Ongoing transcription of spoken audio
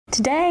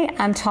Today,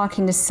 I'm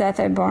talking to Seth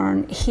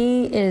O'Byrne.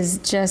 He is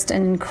just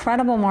an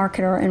incredible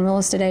marketer and real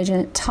estate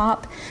agent,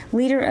 top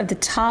leader of the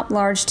top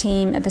large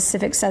team at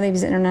Pacific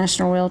Sotheby's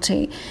International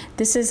Realty.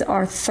 This is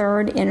our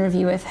third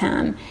interview with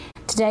him.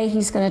 Today,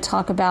 he's going to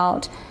talk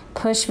about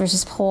push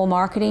versus pull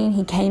marketing.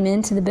 He came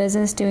into the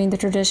business doing the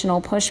traditional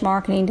push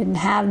marketing, didn't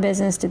have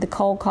business, did the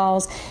cold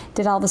calls,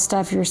 did all the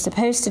stuff you're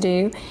supposed to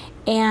do.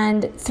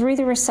 And through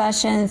the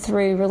recession,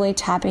 through really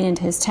tapping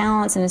into his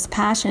talents and his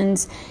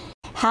passions,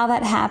 how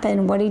that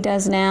happened, what he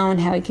does now, and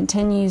how he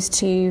continues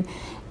to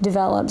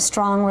develop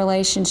strong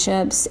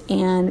relationships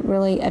and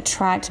really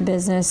attract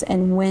business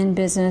and win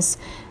business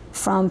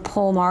from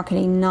pull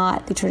marketing,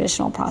 not the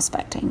traditional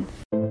prospecting.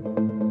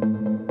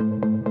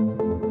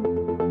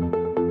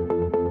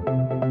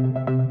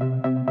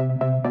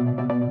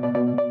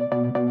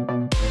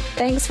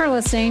 Thanks for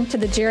listening to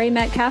the Jerry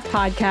Metcalf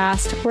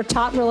Podcast, where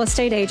top real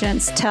estate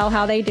agents tell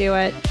how they do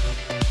it.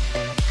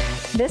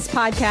 This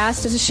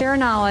podcast is to share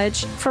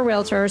knowledge for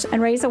realtors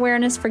and raise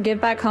awareness for Give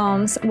Back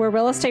Homes, where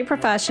real estate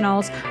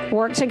professionals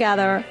work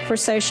together for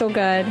social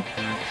good.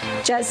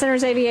 Jet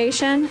Centers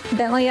Aviation,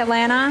 Bentley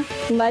Atlanta,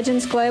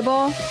 Legends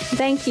Global,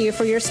 thank you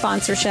for your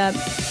sponsorship.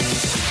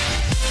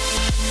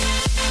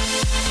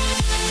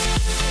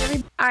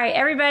 All right,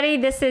 everybody,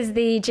 this is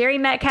the Jerry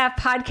Metcalf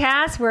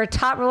Podcast, where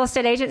top real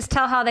estate agents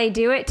tell how they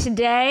do it.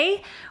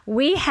 Today,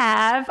 we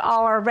have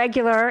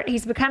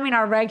he's becoming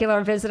our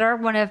regular visitor,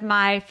 one of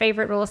my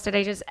favorite real estate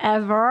agents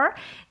ever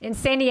in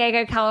San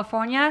Diego,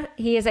 California.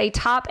 He is a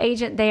top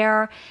agent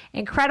there.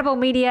 Incredible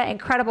media,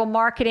 incredible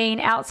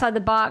marketing, outside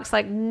the box,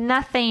 like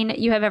nothing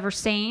you have ever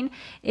seen,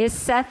 is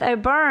Seth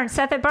O'Byrne.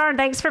 Seth O'Byrne,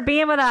 thanks for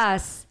being with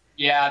us.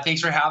 Yeah, thanks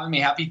for having me.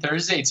 Happy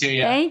Thursday to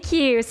you. Thank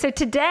you. So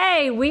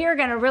today we are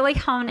going to really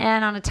hone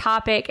in on a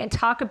topic and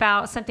talk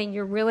about something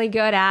you're really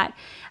good at.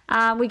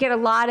 We get a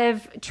lot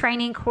of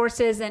training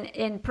courses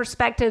and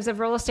perspectives of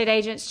real estate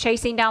agents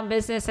chasing down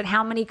business and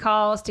how many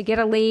calls to get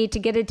a lead, to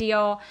get a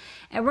deal.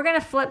 And we're going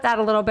to flip that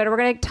a little bit. We're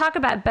going to talk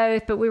about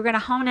both, but we're going to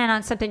hone in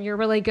on something you're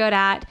really good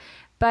at.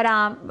 But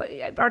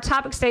our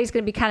topic today is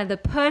going to be kind of the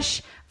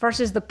push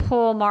versus the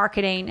pull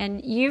marketing.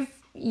 And you've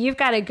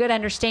got a good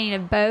understanding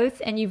of both,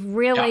 and you've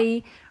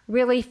really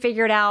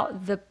figured out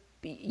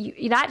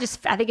you not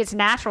just, I think it's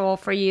natural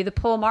for you, the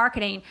pull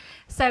marketing.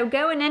 So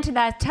going into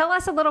that, tell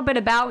us a little bit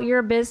about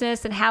your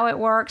business and how it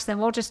works,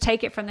 and we'll just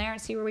take it from there and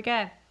see where we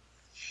go.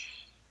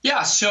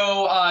 Yeah.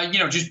 So,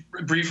 just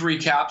brief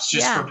recaps,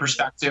 for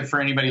perspective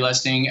for anybody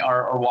listening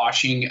or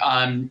watching.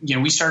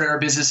 We started our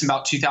business in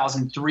about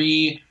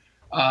 2003,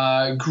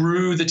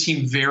 grew the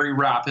team very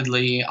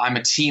rapidly. I'm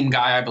a team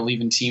guy. I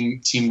believe in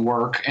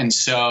teamwork. And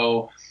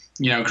so,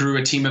 grew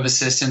a team of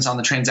assistants on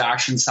the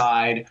transaction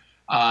side.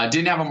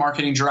 Didn't have a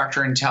marketing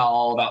director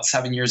until about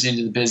 7 years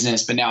into the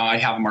business, but now I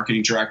have a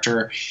marketing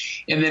director.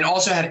 And then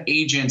also had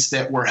agents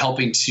that were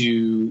helping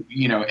to,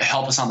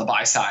 help us on the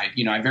buy side.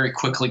 I very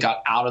quickly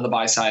got out of the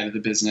buy side of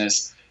the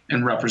business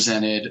and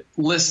represented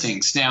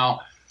listings. Now,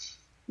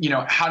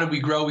 how did we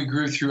grow? We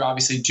grew through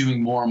obviously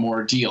doing more and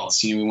more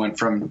deals. We went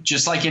from,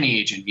 just like any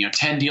agent,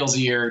 10 deals a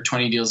year,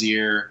 20 deals a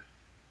year,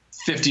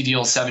 50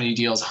 deals, 70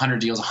 deals, 100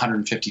 deals,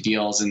 150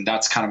 deals. And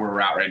that's kind of where we're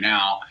at right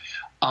now.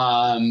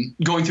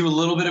 Going through a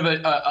little bit of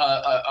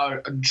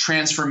a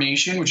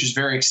transformation, which is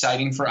very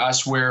exciting for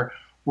us, where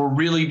we're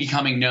really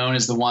becoming known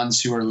as the ones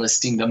who are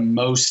listing the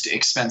most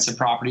expensive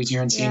properties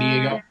here in San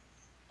Diego.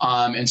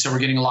 And so we're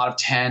getting a lot of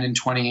 10 and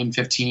 20 and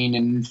 15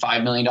 and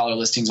 $5 million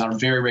listings on a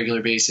very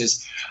regular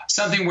basis.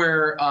 Something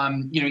where,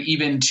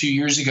 even 2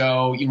 years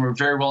ago, we're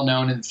very well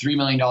known in the $3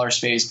 million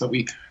space, but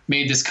we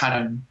made this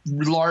kind of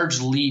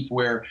large leap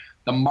where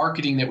the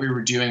marketing that we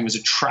were doing was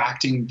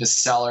attracting the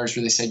sellers,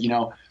 where they said,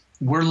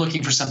 we're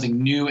looking for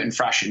something new and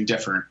fresh and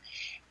different.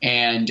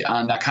 And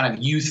that kind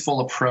of youthful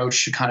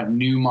approach to kind of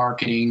new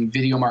marketing,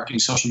 video marketing,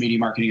 social media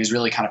marketing has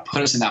really kind of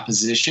put us in that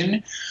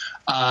position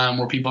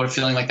where people are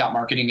feeling like that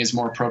marketing is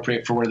more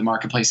appropriate for where the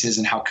marketplace is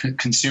and how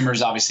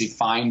consumers obviously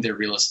find their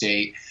real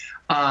estate.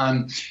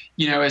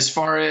 As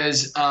far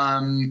as,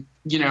 push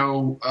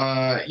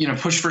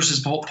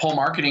versus pull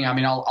marketing, I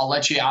mean, I'll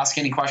let you ask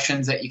any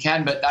questions that you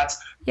can, but that's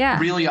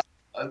really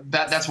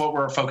that's what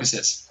our focus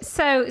is.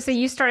 So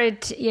you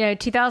started,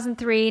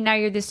 2003. Now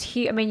you're this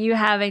huge, you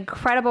have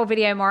incredible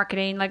video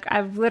marketing. Like,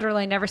 I've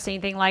literally never seen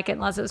anything like it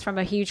unless it was from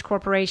a huge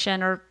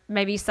corporation or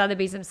maybe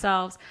Sotheby's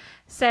themselves.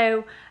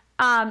 So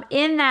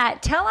in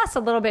that, tell us a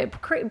little bit,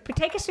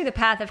 take us through the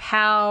path of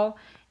how,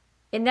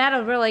 and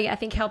that'll really, I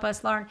think, help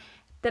us learn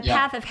the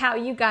path of how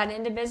you got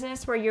into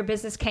business, where your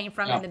business came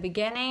from in the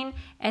beginning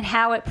and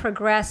how it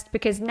progressed.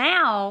 Because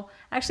now,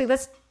 actually,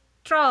 let's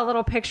draw a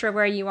little picture of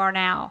where you are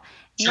now.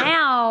 Sure.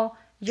 Now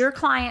your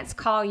clients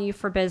call you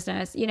for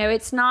business.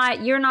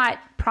 You're not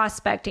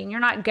prospecting. You're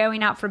not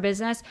going out for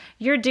business.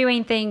 You're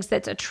doing things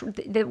that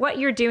what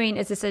you're doing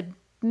is this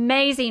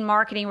amazing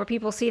marketing where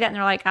people see that and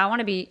they're like, I want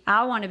to be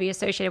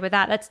associated with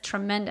that. That's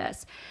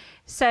tremendous.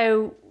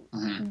 So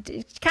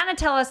kind of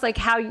tell us like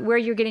where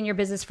you're getting your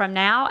business from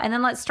now, and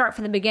then let's start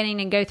from the beginning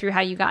and go through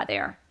how you got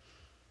there.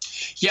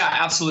 Yeah,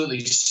 absolutely.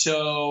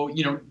 So,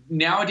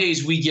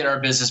 nowadays we get our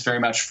business very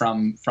much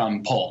from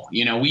pull.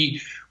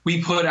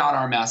 We put out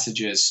our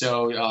messages.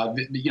 So,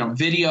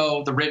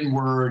 video, the written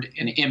word,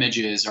 and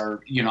images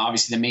are,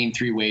 obviously the main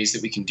three ways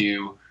that we can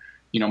do,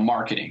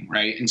 marketing,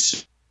 right? And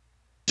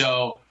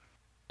so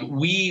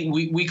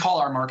we call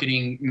our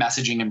marketing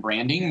messaging and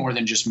branding more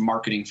than just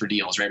marketing for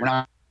deals,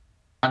 right?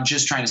 I'm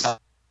just trying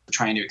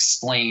to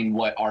explain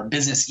what our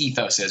business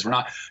ethos is. We're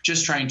not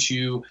just trying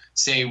to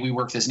say we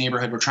work this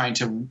neighborhood. We're trying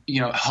to,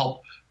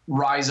 help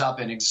rise up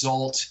and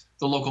exalt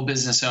the local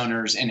business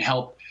owners and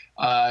help,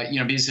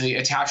 basically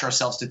attach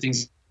ourselves to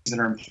things that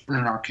are important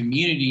in our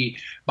community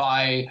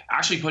by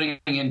actually putting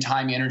in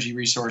time, energy,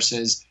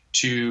 resources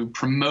to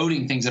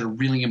promoting things that are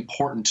really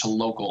important to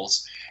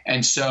locals.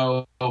 And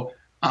so,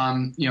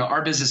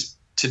 our business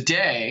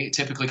today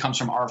typically comes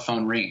from our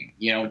phone ringing,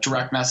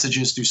 direct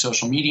messages through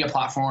social media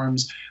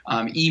platforms,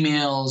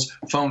 emails,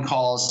 phone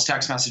calls,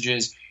 text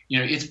messages.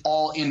 It's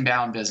all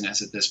inbound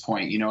business at this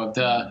point.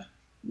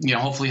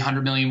 Hopefully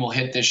 100 million will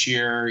hit this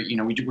year.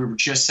 We were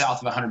just south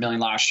of 100 million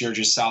last year,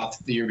 just south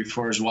of the year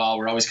before as well.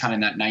 We're always kind of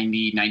in that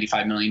 90,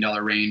 $95 million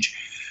range.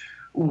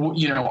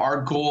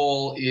 Our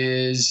goal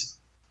is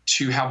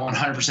to have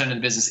 100% of the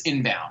business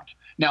inbound.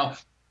 Now,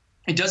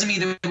 it doesn't mean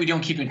that we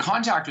don't keep in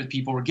contact with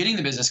people. We're getting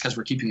the business because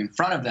we're keeping in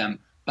front of them,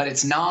 but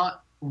it's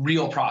not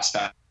real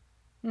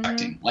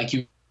prospecting like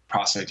you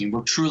prospecting.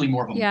 We're truly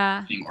more of a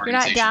marketing organization. You're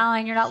not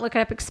dialing. You're not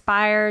looking up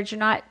expired.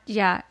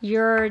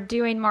 You're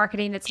doing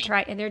marketing that's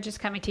right, and they're just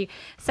coming to you.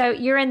 So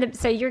you're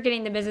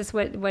getting the business.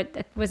 What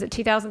was it?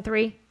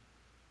 2003?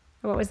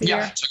 What was the year?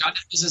 Yeah, so I got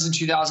the business in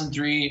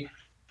 2003.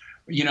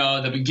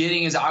 The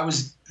beginning is I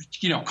was,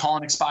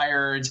 calling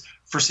expireds,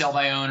 for sale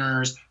by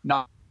owners,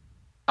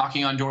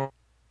 knocking on doors.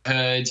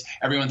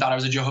 Everyone thought I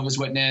was a Jehovah's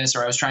Witness,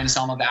 or I was trying to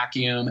sell them a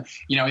vacuum.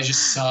 It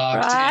just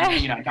sucked.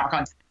 Right. And, knock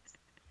on,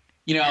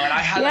 and I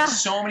had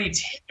so many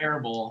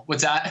terrible.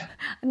 What's that?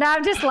 No,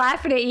 I'm just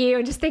laughing at you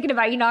and just thinking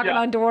about you knocking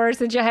on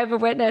doors and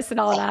Jehovah's Witness and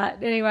all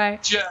that. Anyway,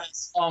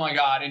 oh my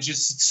God, it's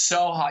just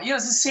so hot.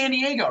 It's in San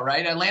Diego,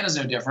 right? Atlanta's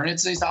no different.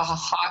 It's a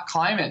hot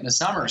climate in the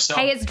summer. So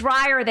hey, it's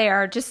drier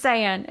there. Just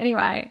saying.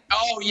 Anyway.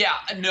 Oh yeah,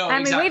 no. I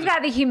mean, exactly. we've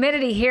got the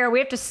humidity here. We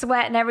have to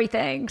sweat and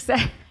everything. So.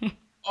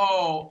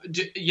 Oh,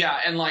 yeah.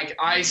 And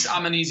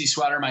I'm an easy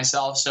sweater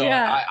myself. So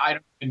I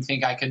don't even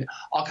think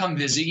I'll come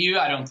visit you.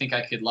 I don't think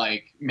I could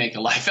make a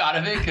life out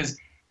of it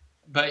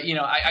but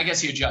I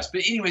guess you adjust.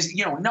 But anyways,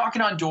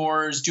 knocking on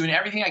doors, doing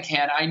everything I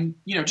can.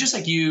 Just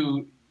like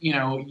you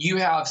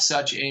have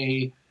such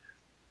a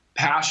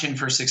passion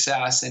for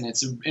success, and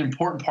it's an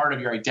important part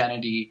of your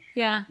identity.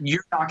 Yeah.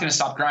 You're not going to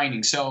stop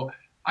grinding. So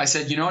I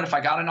said, if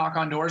I got to knock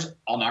on doors,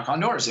 I'll knock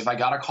on doors. If I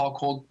got to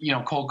cold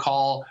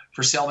call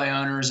for sale by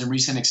owners and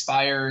recent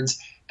expireds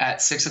at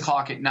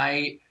 6:00 at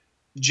night,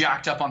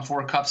 jacked up on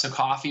 4 cups of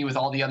coffee with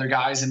all the other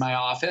guys in my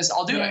office,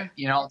 I'll do it.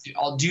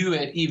 I'll do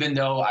it even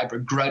though I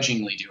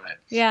begrudgingly do it.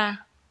 Yeah.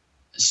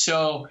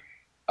 So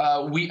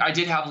I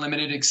did have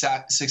limited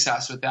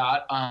success with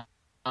that.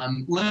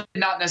 Limited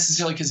not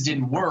necessarily because it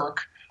didn't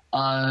work,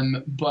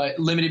 but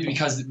limited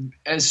because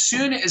as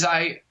soon as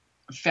I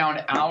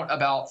found out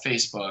about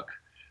Facebook,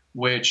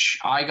 which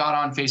I got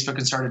on Facebook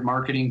and started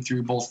marketing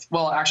through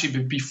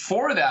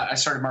before that, I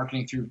started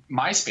marketing through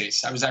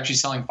MySpace. I was actually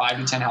selling 5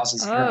 to 10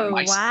 houses here on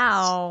MySpace.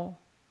 Wow.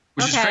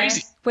 Which is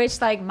crazy. Which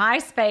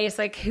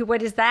MySpace,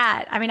 what is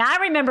that? I mean, I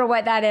remember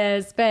what that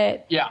is,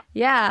 but yeah.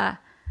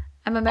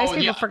 I mean, most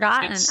people have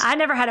forgotten. I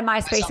never had a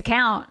MySpace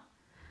account.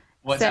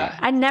 What's that?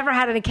 I never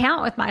had an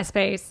account with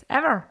MySpace,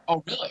 ever.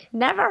 Oh, really?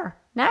 Never.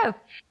 No.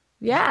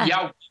 Yeah.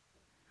 Yeah.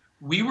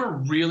 We were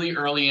really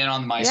early in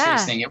on the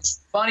MySpace thing. It was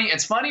funny.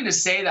 It's funny to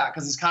say that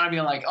because it's kind of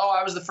being like, oh,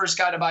 I was the first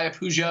guy to buy a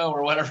Peugeot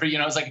or whatever.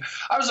 It's like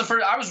I was the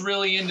first. I was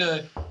really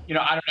into, I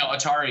don't know,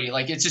 Atari.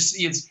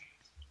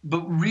 But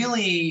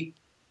really,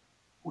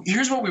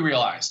 here's what we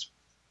realized,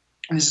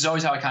 and this is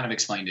always how I kind of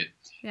explained it.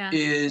 Yeah.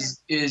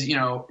 Is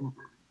a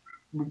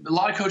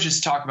lot of coaches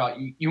talk about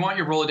you want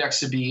your Rolodex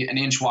to be an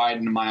inch wide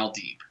and a mile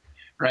deep,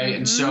 right? Mm-hmm.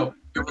 And so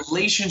your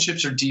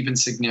relationships are deep and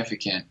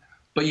significant.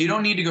 But you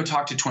don't need to go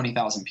talk to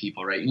 20,000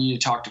 people, right? You need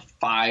to talk to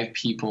 5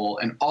 people,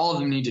 and all of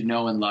them need to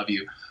know and love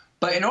you.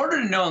 But in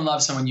order to know and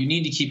love someone, you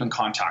need to keep in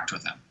contact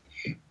with them.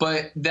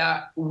 But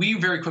that we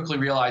very quickly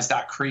realized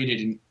that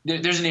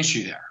there's an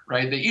issue there,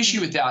 right? The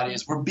issue with that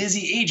is we're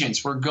busy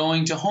agents. We're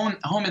going to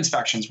home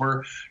inspections.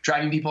 We're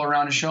driving people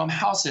around to show them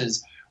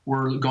houses.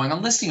 We're going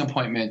on listing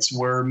appointments.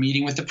 We're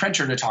meeting with the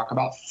printer to talk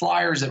about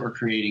flyers that we're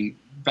creating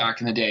back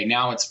in the day.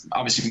 Now it's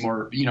obviously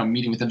more,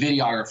 meeting with the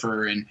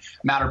videographer and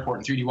Matterport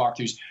and 3D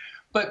walkthroughs.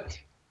 But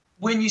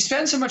when you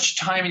spend so much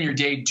time in your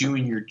day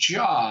doing your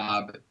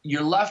job,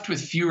 you're left with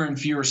fewer and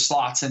fewer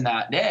slots in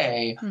that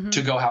day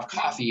to go have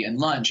coffee and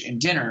lunch and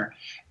dinner.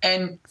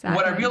 And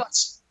what I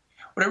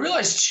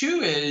realized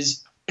too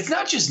is it's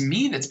not just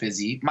me that's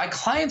busy. My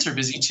clients are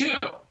busy too.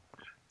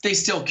 They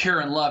still care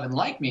and love and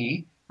like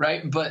me,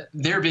 right? But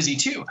they're busy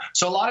too.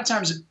 So a lot of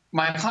times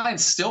my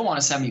clients still want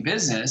to send me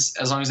business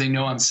as long as they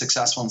know I'm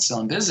successful and still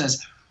in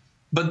business.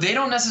 but they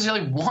don't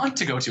necessarily want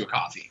to go to a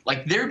coffee.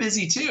 Like they're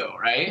busy too,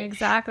 right?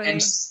 Exactly.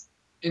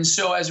 And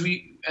so as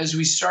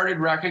we started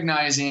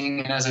recognizing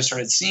and as I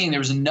started seeing, there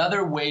was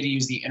another way to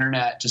use the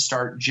internet to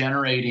start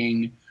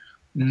generating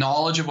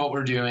knowledge of what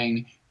we're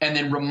doing, and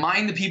then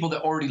remind the people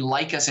that already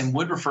like us and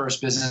would refer us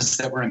business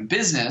that we're in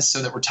business,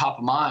 so that we're top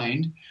of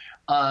mind.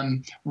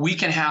 We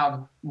can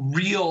have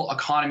real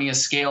economy of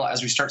scale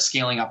as we start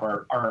scaling up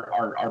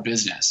our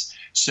business.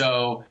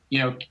 So,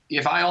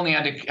 if I only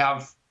had to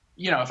have,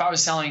 if I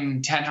was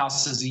selling 10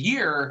 houses a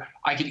year,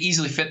 I could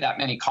easily fit that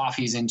many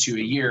coffees into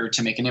a year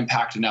to make an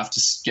impact enough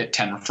to get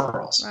 10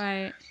 referrals.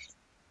 Right.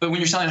 But when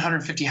you're selling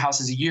 150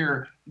 houses a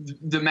year,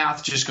 the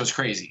math just goes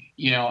crazy.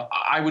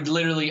 I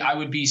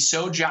would be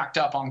so jacked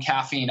up on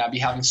caffeine. I'd be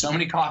having so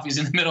many coffees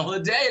in the middle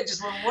of the day. It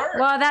just wouldn't work.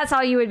 Well, that's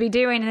all you would be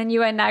doing. And then you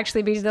wouldn't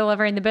actually be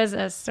delivering the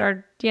business,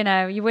 or,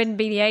 you wouldn't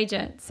be the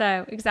agent.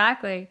 So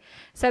exactly.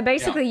 So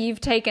basically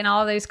you've taken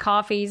all those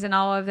coffees and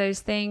all of those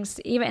things,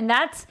 and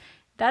that's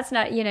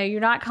not, you're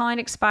not calling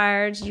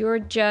expireds. You're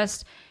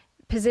just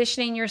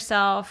positioning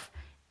yourself.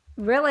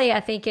 Really, I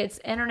think it's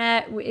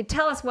internet.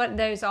 Tell us what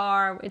those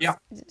are.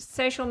 It's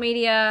social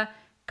media,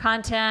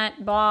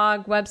 content,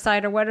 blog,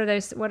 website, or what are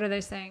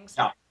those things?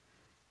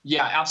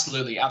 Yeah,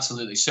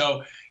 absolutely.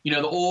 So,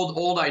 the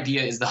old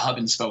idea is the hub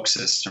and spoke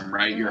system,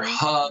 right? Mm-hmm. Your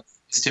hub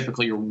is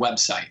typically your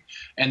website.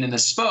 And then the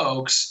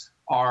spokes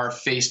are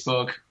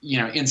Facebook,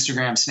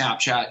 Instagram,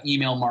 Snapchat,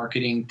 email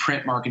marketing,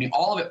 print marketing.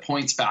 All of it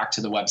points back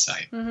to the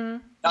website. Mm-hmm.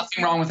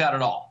 Nothing wrong with that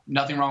at all.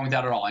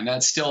 And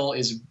that still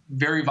is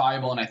very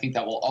viable. And I think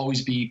that will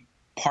always be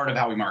part of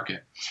how we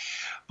market.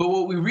 But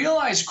what we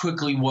realized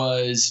quickly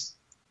was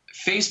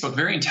Facebook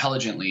very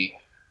intelligently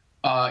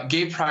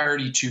gave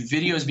priority to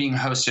videos being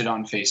hosted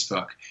on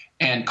Facebook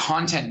and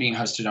content being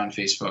hosted on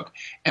Facebook.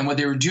 And what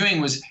they were doing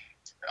was,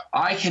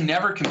 I can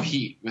never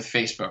compete with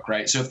Facebook,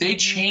 right? So if they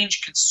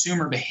change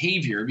consumer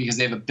behavior because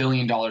they have $1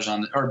 billion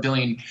or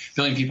billion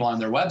people on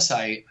their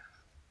website,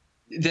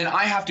 then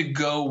I have to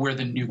go where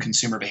the new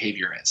consumer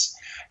behavior is.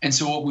 And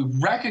so what we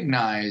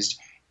recognized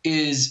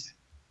is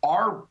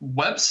our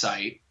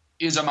website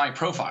is on my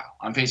profile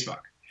on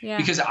Facebook,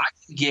 because I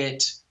can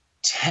get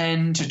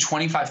 10 to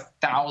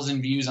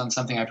 25,000 views on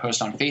something I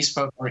post on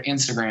Facebook or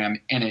Instagram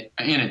in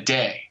a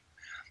day.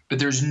 But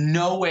there's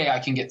no way I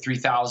can get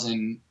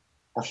 3,000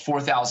 or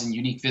 4,000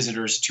 unique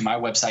visitors to my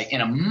website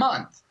in a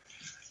month,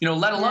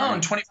 let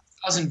alone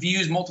 25,000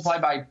 views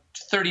multiplied by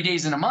 30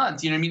 days in a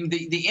month.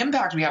 The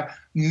impact we have,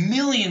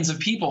 millions of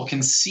people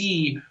can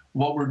see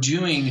what we're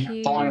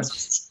doing following us on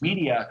social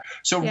media.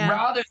 So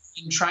rather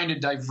than trying to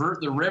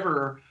divert the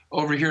river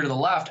over here to the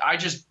left, I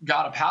just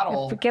got a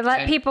paddle.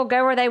 Let people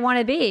go where they want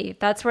to be.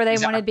 That's where they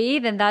want to be.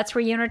 Then that's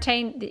where you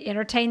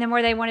entertain them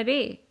where they want to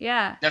be.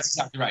 Yeah, that's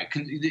exactly right.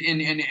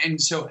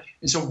 And so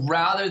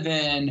rather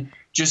than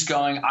just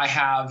going, I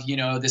have,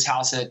 this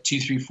house at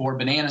 234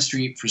 Banana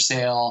Street for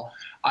sale.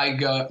 I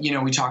go,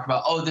 we talk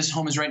about, this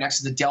home is right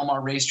next to the Del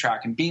Mar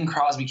racetrack, and Bing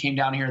Crosby came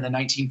down here in the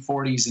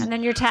 1940s. And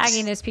then you're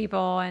tagging those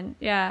people, and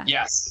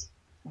Yes,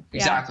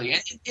 exactly. Yeah.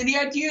 And the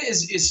idea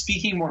is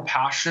speaking more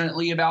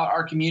passionately about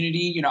our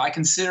community. I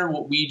consider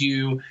what we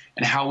do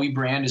and how we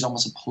brand is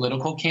almost a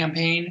political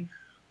campaign.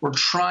 We're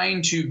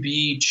trying to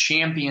be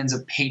champions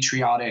of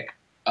patriotic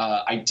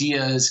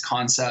ideas,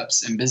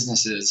 concepts, and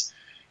businesses.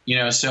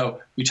 So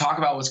we talk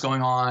about what's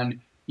going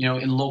on,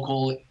 in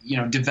local,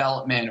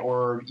 development,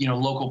 or,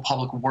 local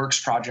public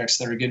works projects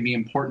that are going to be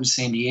important to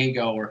San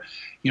Diego, or,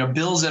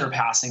 bills that are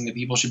passing that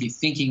people should be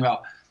thinking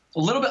about a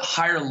little bit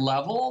higher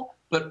level,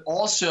 but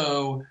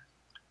also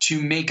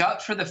to make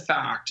up for the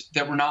fact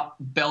that we're not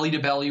belly to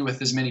belly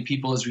with as many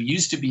people as we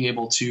used to be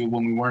able to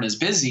when we weren't as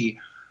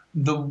busy.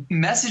 The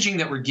messaging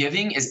that we're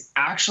giving is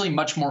actually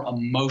much more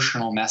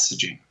emotional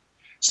messaging.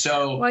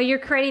 So, you're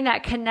creating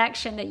that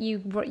connection that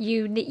you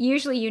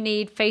usually you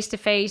need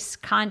face-to-face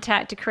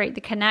contact to create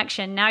the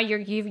connection. Now you're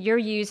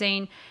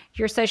using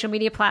your social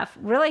media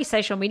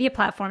social media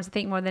platforms, I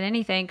think, more than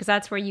anything, because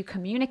that's where you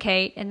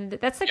communicate. And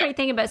that's the great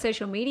thing about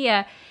social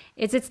media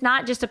is it's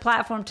not just a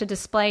platform to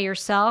display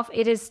yourself.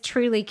 It is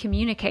truly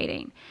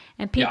communicating,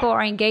 and people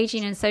are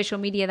engaging in social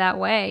media that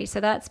way.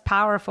 So that's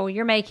powerful.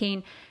 You're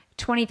making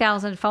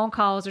 20,000 phone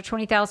calls or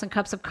 20,000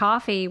 cups of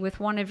coffee with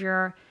one of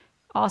your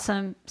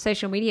awesome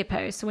social media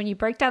posts. So when you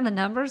break down the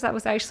numbers, that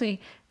was actually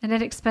an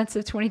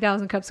inexpensive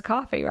 20,000 cups of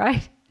coffee,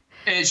 right?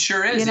 It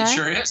sure is. It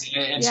sure is.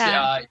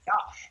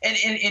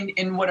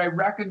 And what I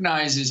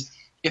recognize is,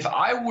 if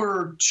I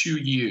were to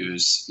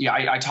use,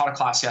 I taught a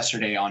class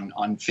yesterday on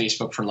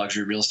Facebook for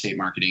luxury real estate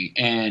marketing,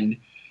 and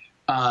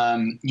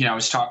I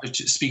was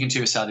speaking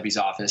to a Sotheby's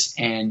office,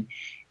 and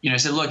I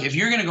said, look, if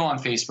you're going to go on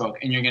Facebook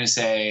and you're going to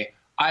say,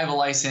 I have a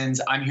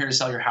license, I'm here to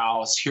sell your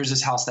house, here's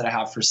this house that I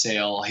have for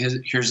sale,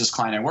 here's this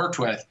client I worked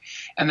with,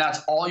 and that's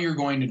all you're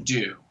going to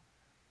do,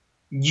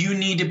 you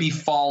need to be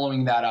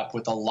following that up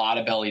with a lot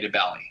of belly to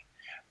belly,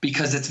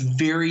 because it's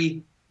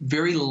very,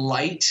 very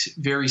light,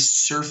 very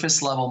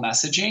surface level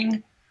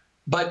messaging.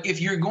 But if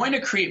you're going to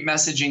create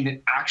messaging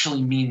that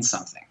actually means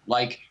something,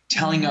 like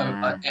telling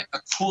a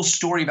cool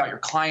story about your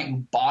client who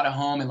bought a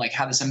home and like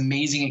had this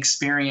amazing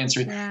experience,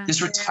 or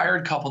this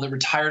retired couple that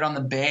retired on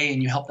the Bay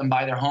and you helped them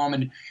buy their home,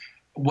 and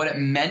what it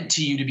meant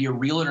to you to be a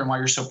realtor and why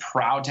you're so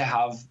proud to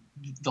have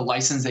the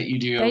license that you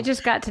do. They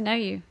just got to know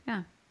you.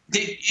 Yeah.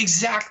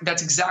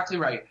 That's exactly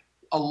right.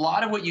 A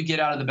lot of what you get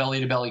out of the belly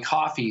to belly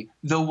coffee,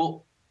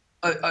 though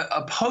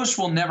a post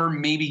will never,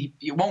 maybe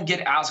it won't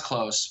get as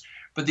close.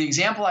 But the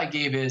example I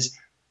gave is,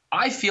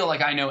 I feel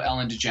like I know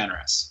Ellen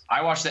DeGeneres.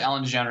 I watch the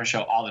Ellen DeGeneres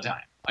show all the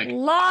time. Like,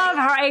 love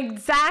her.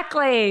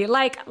 Exactly.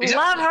 Like,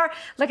 love her.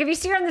 Like, if you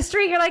see her in the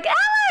street, you're like, Ellen.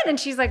 And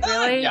she's like,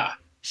 really? Yeah.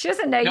 She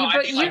doesn't know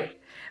you,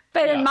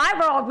 but in my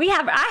world,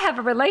 I have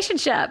a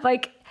relationship.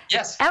 Like,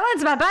 yes,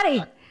 Ellen's my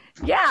buddy.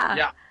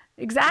 Yeah.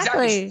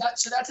 Exactly.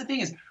 So that's the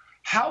thing is,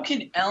 how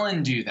can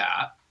Ellen do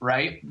that,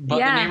 right? But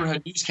the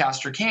neighborhood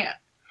newscaster can't.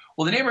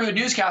 Well, the neighborhood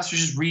newscaster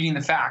is just reading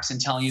the facts and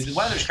telling you the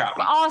weather's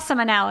crappy. Awesome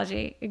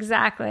analogy.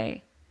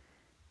 Exactly.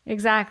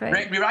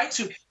 Right.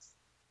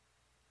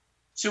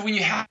 So when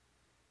you have an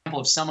example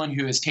of someone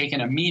who has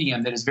taken a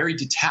medium that is very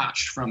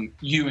detached from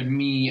you and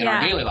me in our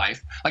daily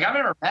life, like I've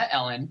never met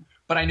Ellen,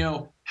 but I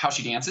know how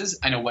she dances.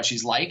 I know what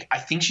she's like. I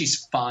think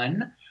she's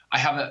fun. I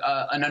have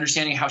an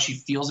understanding of how she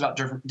feels about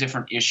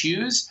different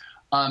issues.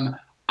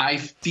 I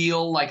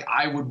feel like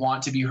I would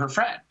want to be her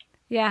friend.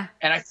 Yeah.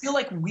 And I feel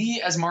like we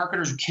as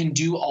marketers can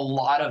do a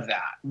lot of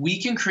that.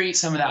 We can create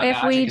some of that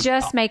if magic we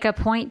just make a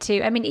point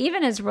to. I mean,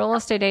 even as real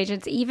estate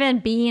agents, even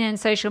being in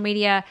social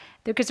media,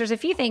 because there's a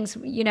few things,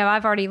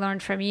 I've already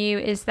learned from you,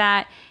 is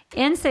that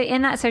in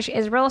that social,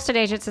 as real estate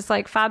agents, it's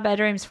like 5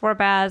 bedrooms, 4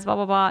 baths, blah,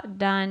 blah, blah,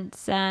 done,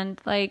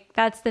 send. Like,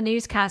 that's the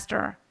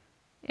newscaster.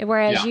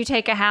 Whereas you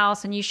take a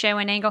house and you show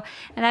an angle.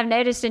 And I've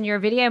noticed in your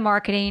video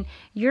marketing,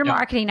 you're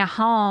marketing a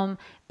home,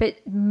 but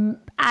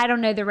I don't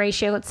know the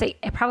ratio. Let's say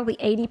probably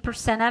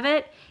 80% of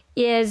it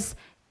is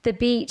the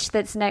beach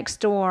that's next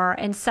door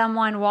and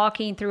someone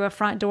walking through a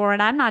front door.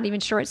 And I'm not even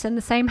sure it's in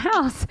the same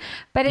house,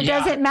 but it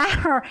doesn't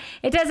matter.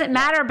 It doesn't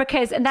matter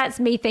because, and that's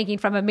me thinking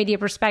from a media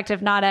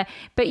perspective,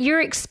 but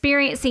you're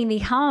experiencing the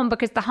home,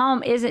 because the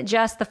home isn't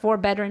just the 4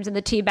 bedrooms and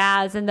the 2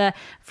 baths and the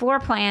floor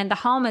plan. The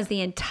home is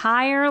the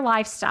entire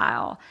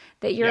lifestyle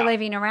that you're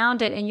living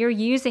around it, and you're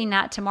using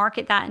that to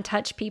market that and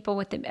touch people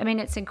with it. I mean,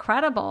 it's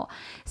incredible.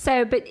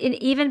 So, but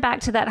even back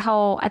to that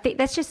whole, I think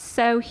that's just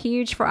so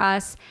huge for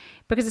us,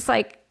 because it's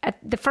like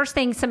the first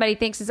thing somebody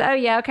thinks is, oh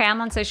yeah, okay, I'm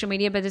on social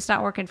media, but it's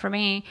not working for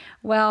me.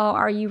 Well,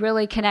 are you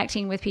really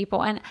connecting with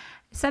people? And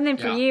something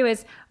for you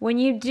is when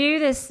you do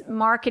this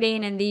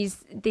marketing and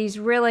these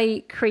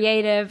really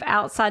creative,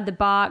 outside the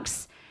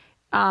box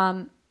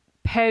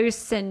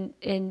posts and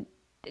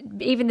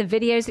even the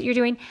videos that you're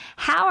doing,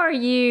 how are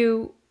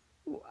you?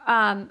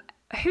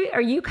 Who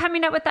are you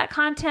coming up with that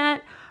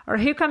content, or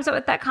who comes up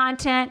with that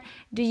content?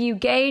 Do you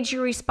gauge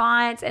your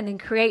response and then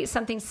create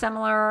something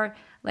similar?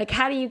 Like,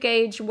 how do you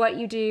gauge what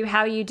you do,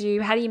 how do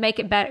you make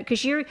it better?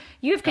 Because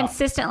you've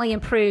consistently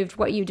improved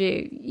what you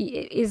do.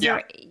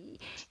 There,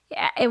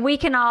 and we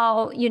can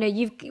all,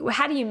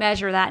 how do you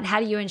measure that, and how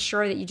do you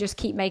ensure that you just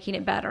keep making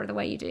it better the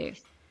way you do?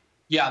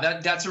 Yeah,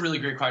 that's a really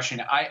great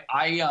question. I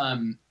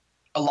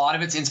a lot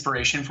of it's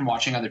inspiration from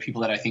watching other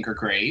people that I think are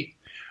great.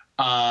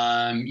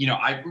 Our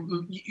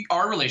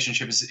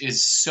relationship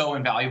is so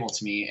invaluable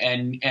to me,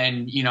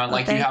 and you have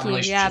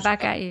relationships. Yeah,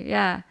 back at you.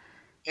 Yeah.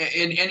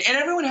 And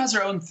everyone has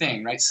their own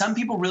thing, right? Some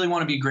people really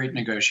want to be a great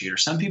negotiator.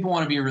 Some people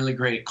want to be really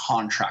great at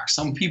contracts.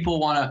 Some people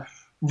want to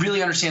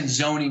really understand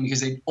zoning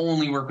because they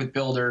only work with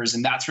builders,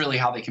 and that's really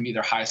how they can be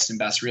their highest and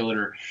best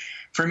realtor.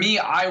 For me,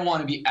 I want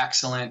to be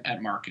excellent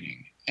at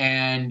marketing,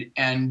 and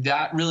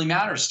that really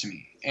matters to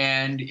me.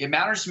 And it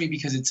matters to me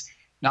because it's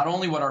not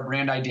only what our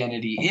brand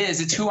identity is,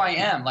 it's who I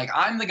am. Like,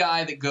 I'm the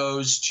guy that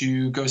goes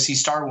to go see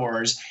Star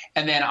Wars,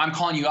 and then I'm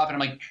calling you up and I'm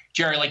like,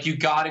 Jerry, like, you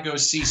got to go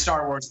see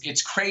Star Wars.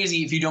 It's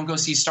crazy. If you don't go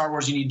see Star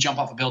Wars, you need to jump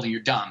off a building.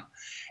 You're dumb.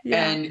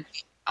 Yeah. And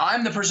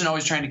I'm the person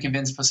always trying to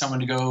convince someone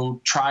to go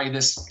try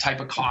this type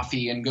of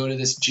coffee and go to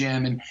this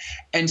gym.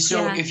 And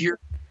so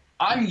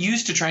I'm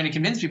used to trying to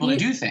convince people to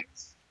do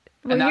things.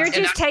 Well, you're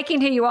just taking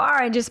who you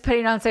are and just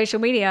putting it on social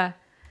media.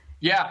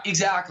 Yeah,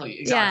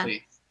 exactly. Yeah.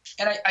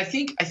 And I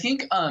think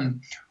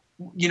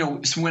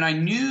so when I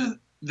knew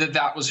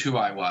that was who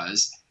I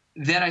was,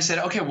 then I said,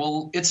 okay,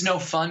 well, it's no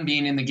fun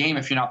being in the game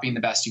if you're not being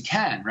the best you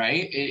can,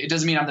 right? It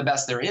doesn't mean I'm the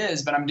best there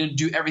is, but I'm going to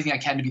do everything I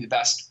can to be the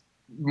best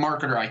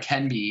marketer I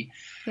can be.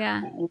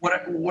 Yeah.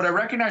 What I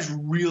recognized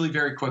really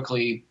very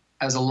quickly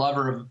as a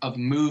lover of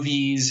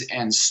movies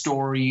and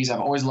stories,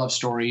 I've always loved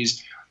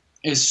stories,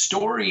 is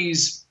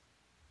stories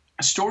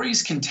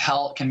can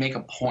make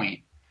a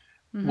point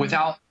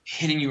without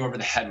hitting you over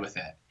the head with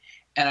it.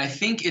 And I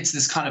think it's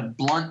this kind of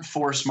blunt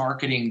force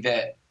marketing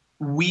that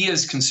we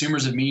as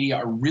consumers of media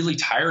are really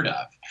tired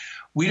of.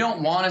 We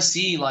don't want to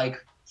see like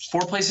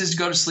 4 places to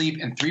go to sleep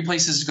and 3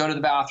 places to go to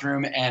the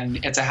bathroom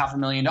and it's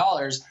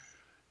 $500,000.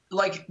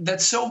 Like,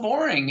 that's so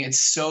boring. It's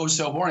so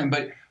boring.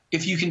 But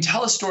if you can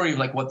tell a story of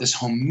like what this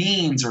home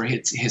means, or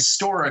it's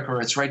historic,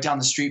 or it's right down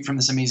the street from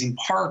this amazing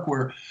park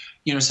where,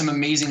 some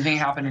amazing thing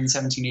happened in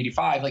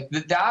 1785, like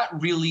that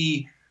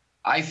really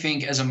I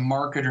think as a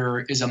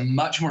marketer is a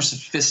much more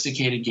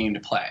sophisticated game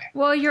to play.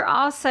 Well, you're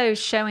also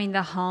showing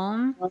the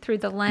home through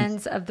the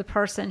lens of the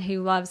person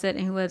who loves it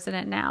and who lives in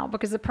it now,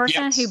 because the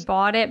person who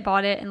bought it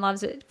and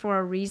loves it for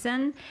a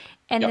reason.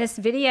 And this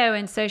video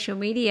and social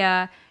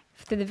media,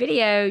 through the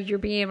video, you're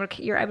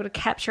able to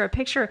capture a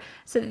picture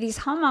so that these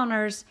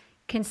homeowners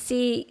can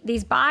see,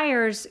 these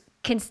buyers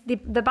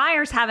the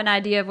buyers have an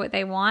idea of what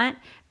they want,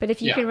 but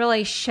if you can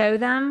really show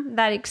them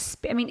that,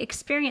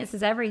 experience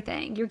is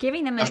everything. You're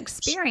giving them an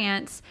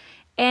experience.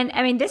 And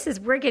I mean,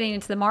 we're getting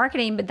into the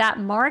marketing, but that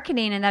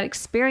marketing and that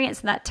experience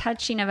and that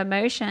touching of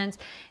emotions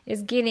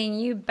is getting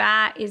you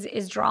back,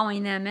 is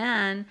drawing them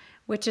in,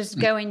 which is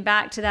going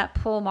back to that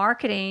pull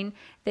marketing,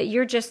 that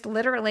you're just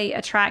literally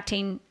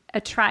attracting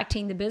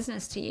the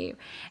business to you.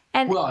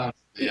 And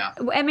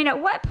I mean,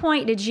 at what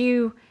point did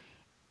you,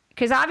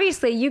 because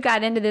obviously you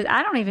got into this.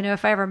 I don't even know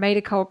if I ever made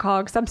a cold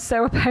call because I'm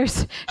so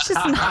opposed. It's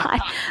just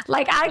not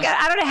like,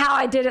 I don't know how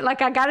I did it.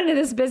 Like, I got into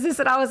this business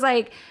and I was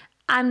like,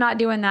 I'm not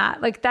doing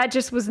that. Like, that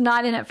just was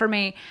not in it for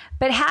me.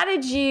 But how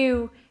did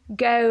you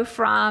go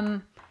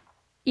from,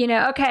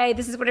 okay,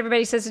 this is what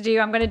everybody says to do.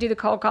 I'm going to do the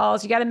cold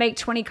calls. You got to make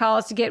 20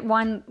 calls to get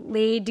one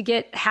lead, to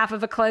get half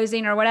of a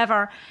closing or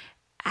whatever.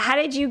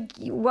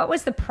 What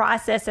was the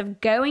process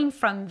of going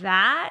from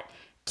that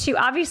to,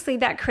 obviously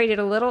that created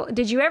a little,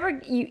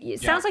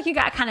 it sounds like you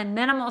got kind of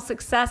minimal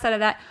success out of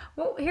that.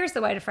 Well, here's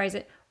the way to phrase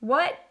it.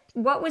 What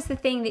was the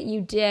thing that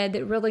you did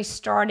that really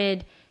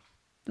started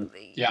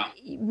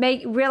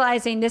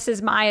realizing this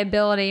is my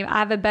ability, I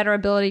have a better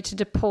ability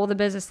to pull the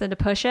business than to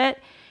push it?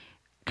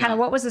 Kind of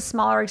what was a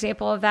smaller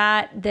example of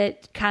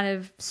that kind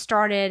of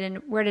started, and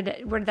where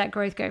did that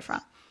growth go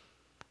from?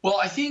 Well,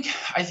 I think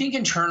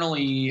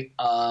internally,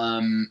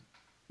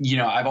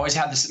 I've always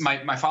had this,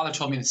 my father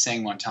told me this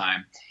saying one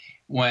time,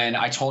 when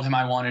I told him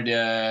I wanted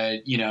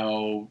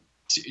to,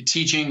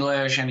 teach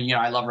English, and,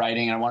 I love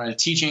writing, and I wanted to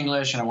teach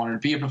English, and I wanted to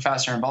be a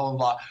professor, and blah, blah,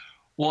 blah.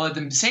 Well, at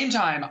the same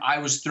time, I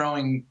was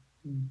throwing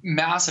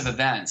massive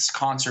events,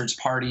 concerts,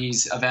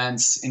 parties,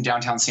 events in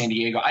downtown San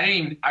Diego. I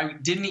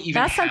didn't even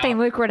That's something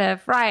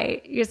lucrative,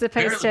 right? As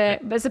opposed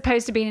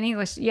to being in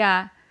English.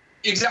 Yeah.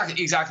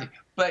 Exactly.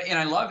 But,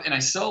 and I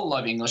still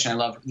love English, and I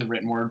love the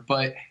written word,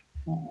 but,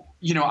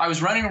 I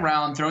was running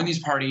around throwing these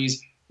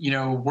parties,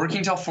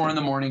 working till 4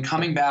 a.m,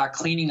 coming back,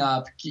 cleaning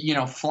up,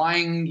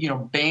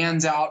 flying,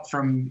 bands out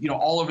from,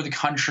 all over the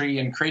country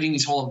and creating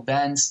these whole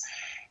events.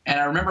 And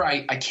I remember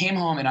I came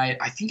home and I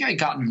think I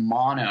got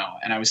mono,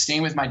 and I was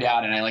staying with my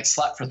dad, and I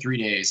slept for 3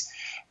 days.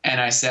 And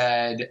I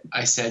said,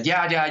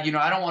 yeah, Dad,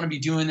 I don't want to be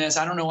doing this.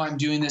 I don't know why I'm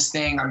doing this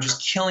thing. I'm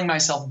just killing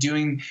myself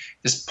doing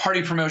this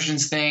party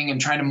promotions thing and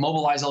trying to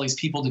mobilize all these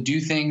people to do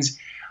things.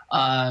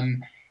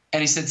 And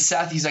he said,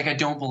 Seth, he's like, I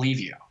don't believe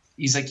you.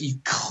 He's like, you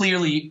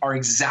clearly are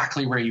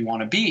exactly where you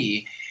want to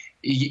be.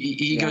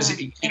 He goes,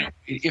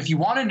 if you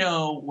want to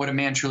know what a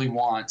man truly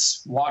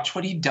wants, watch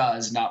what he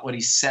does, not what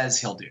he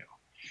says he'll do.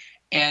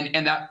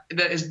 And that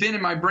has been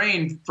in my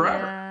brain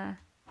forever. Yeah.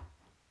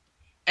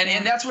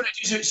 And that's what I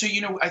do. So,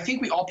 I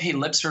think we all pay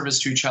lip service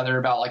to each other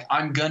about, like,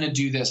 I'm going to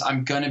do this.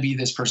 I'm going to be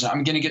this person.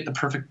 I'm going to get the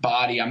perfect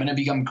body. I'm going to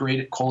become great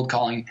at cold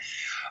calling.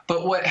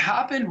 But what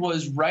happened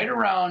was right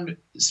around,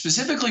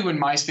 specifically when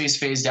MySpace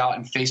phased out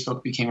and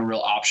Facebook became a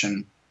real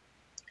option,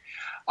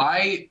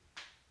 I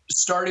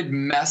started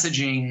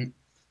messaging.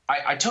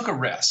 I took a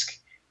risk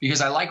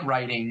because I like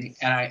writing,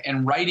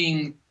 and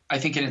writing, I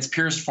think in its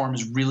purest form,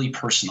 is really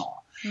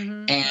personal.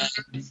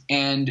 Mm-hmm.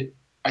 And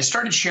I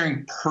started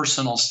sharing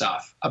personal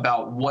stuff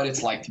about what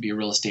it's like to be a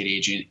real estate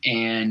agent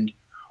and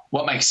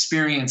what my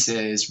experience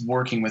is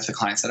working with the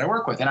clients that I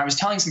work with. And I was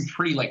telling some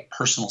pretty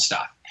personal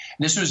stuff.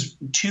 And this was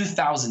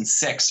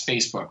 2006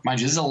 Facebook. Mind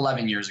you, this is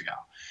 11 years ago.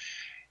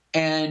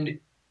 And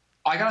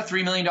I got a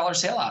 $3 million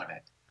sale out of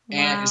it.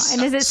 Wow.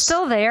 And is it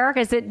still there?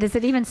 Is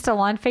it even still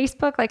on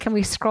Facebook? Like, can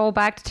we scroll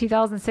back to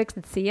 2006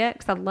 and see it?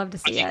 Because I'd love to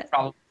see it. You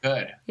probably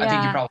could. Yeah. I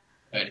think you probably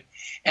could.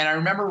 And I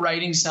remember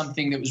writing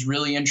something that was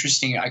really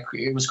interesting.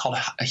 It was called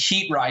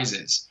Heat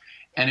Rises.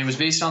 And it was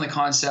based on the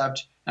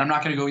concept, and I'm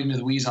not going to go into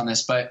the weeds on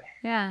this, but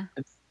the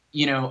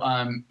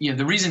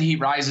reason heat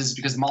rises is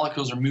because the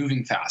molecules are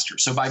moving faster.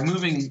 So by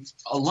moving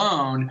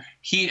alone,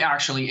 heat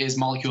actually is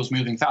molecules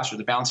moving faster.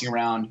 They're bouncing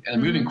around and they're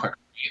moving quicker.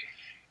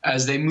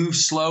 As they move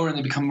slower and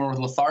they become more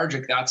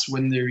lethargic, that's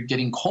when they're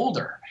getting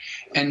colder.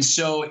 And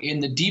so in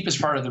the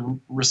deepest part of the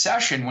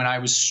recession, when I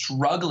was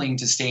struggling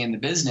to stay in the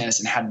business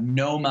and had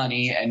no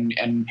money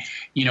and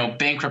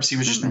bankruptcy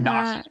was just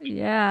knocking.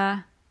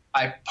 Yeah.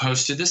 I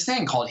posted this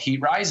thing called Heat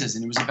Rises,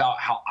 and it was about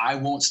how I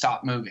won't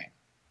stop moving.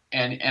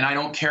 And I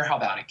don't care how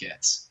bad it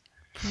gets.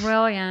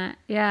 Brilliant.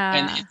 Yeah.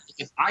 And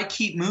if I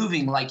keep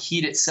moving like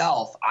heat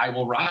itself, I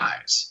will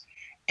rise.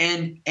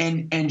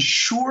 And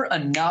sure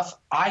enough,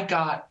 I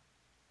got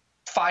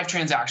 5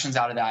 transactions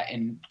out of that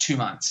in 2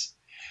 months,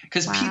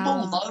 because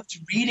people loved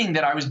reading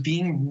that I was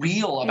being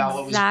real about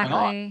what was going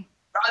on,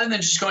 rather than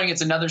just going,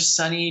 it's another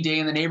sunny day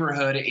in the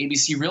neighborhood at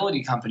ABC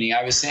Realty Company.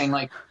 I was saying,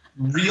 like,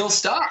 real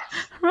stuff.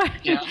 Right.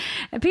 You know?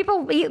 And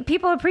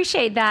people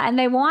appreciate that. And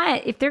they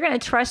want, if they're going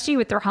to trust you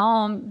with their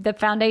home, the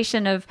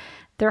foundation of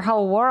their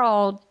whole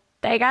world,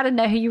 they got to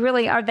know who you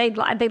really are. They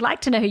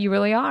like to know who you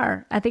really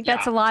are. I think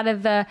that's a lot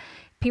of the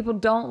people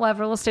don't love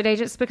real estate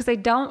agents because they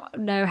don't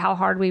know how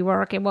hard we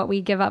work and what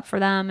we give up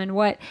for them and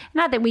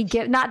not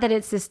that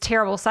it's this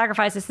terrible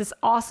sacrifice. It's this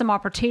awesome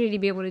opportunity to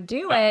be able to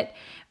do it,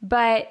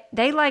 but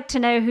they like to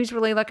know who's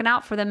really looking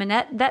out for them and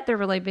that they're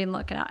really being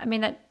looking out. I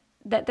mean,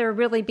 that they're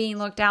really being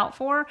looked out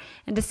for,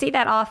 and to see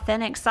that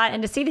authentic side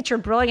and to see that you're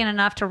brilliant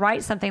enough to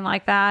write something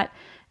like that.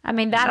 I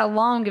mean, that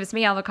alone gives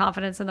me all the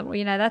confidence in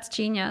that's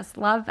genius.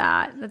 Love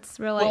that. That's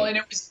really well. And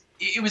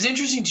it was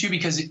interesting too,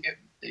 because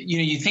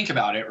you think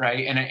about it,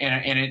 right? And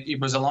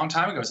it was a long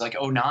time ago. It was like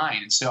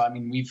 2009. And so, I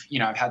mean,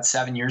 I've had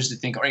 7 years to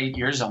think, or 8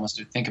 years almost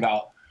to think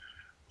about,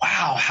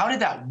 wow, how did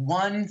that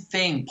one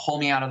thing pull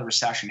me out of the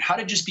recession? How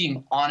did just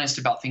being honest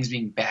about things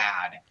being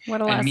bad?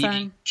 What a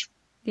lesson.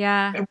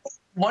 Yeah.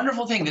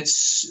 Wonderful thing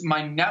that's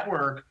my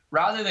network,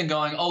 rather than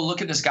going, oh, look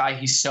at this guy,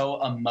 he's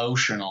so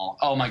emotional.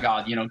 Oh my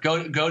God,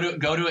 go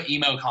to an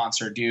emo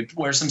concert, dude.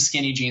 Wear some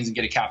skinny jeans and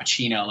get a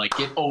cappuccino. Like,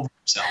 get over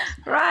yourself.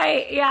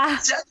 Right. Yeah.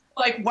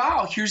 Like,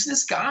 wow, here's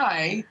this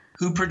guy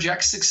who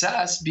projects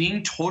success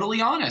being totally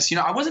honest.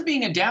 I wasn't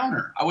being a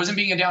downer. I wasn't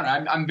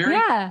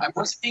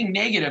wasn't being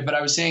negative, but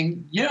I was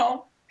saying,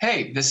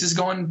 hey, this is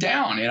going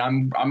down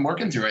and I'm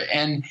working through it.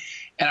 And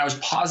I was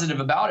positive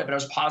about it, but I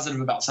was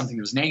positive about something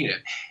that was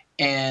negative.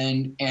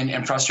 And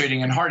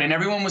frustrating and hard. And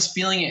everyone was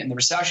feeling it in the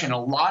recession.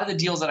 A lot of the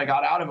deals that I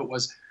got out of it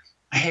was,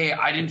 hey,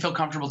 I didn't feel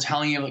comfortable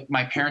telling you, like,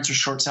 my parents are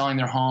short selling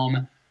their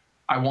home.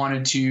 I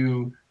wanted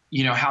to,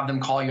 have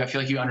them call you. I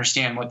feel like you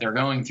understand what they're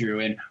going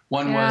through. And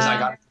one was I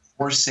got a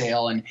divorce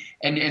sale.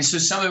 And so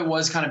some of it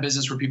was kind of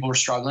business where people were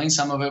struggling.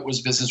 Some of it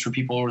was business where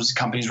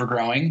companies were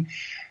growing.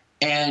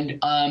 And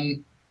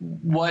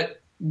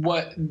what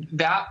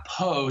that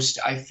post,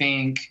 I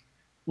think,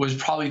 was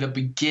probably the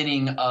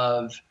beginning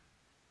of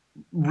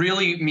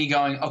really me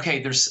going,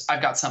 okay,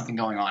 I've got something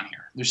going on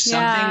here. There's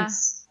something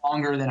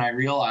stronger than I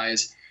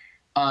realize.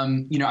 I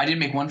didn't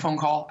make one phone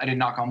call. I didn't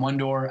knock on one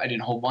door. I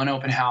didn't hold one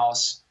open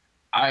house.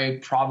 I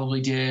probably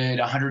did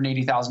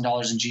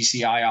 $180,000 in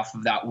GCI off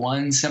of that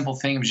one simple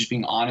thing of just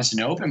being honest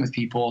and open with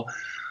people,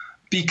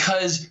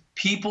 because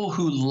people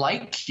who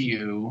like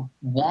you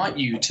want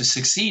you to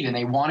succeed and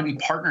they want to be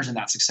partners in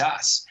that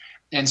success.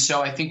 And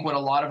so I think what a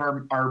lot of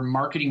our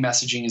marketing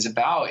messaging is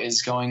about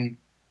is going,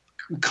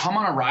 come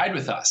on a ride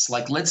with us.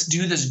 Like, let's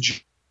do this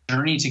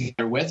journey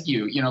together with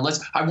you.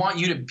 I want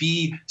you to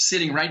be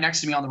sitting right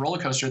next to me on the roller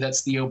coaster.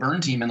 That's the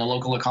O'Byrne team and the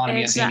local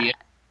economy of San Diego.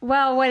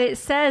 Well, what it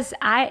says,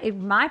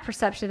 my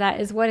perception of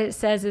that is what it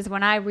says is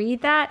when I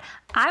read that,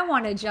 I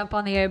want to jump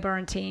on the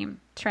O'Byrne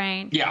team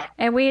train. Yeah.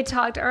 And we had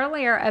talked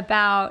earlier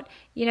about,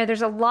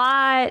 there's a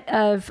lot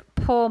of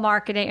pull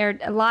marketing or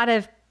a lot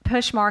of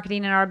push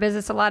marketing in our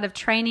business, a lot of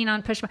training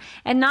on push.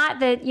 And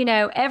not that,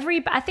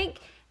 I think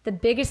the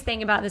biggest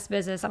thing about this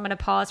business, I'm going to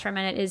pause for a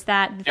minute, is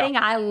that the thing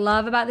I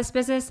love about this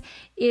business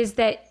is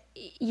that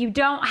you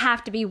don't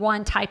have to be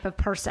one type of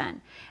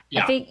person.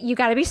 I think you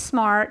got to be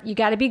smart, you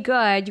got to be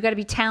good, you got to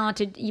be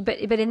talented. But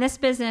in this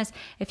business,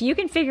 if you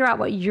can figure out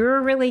what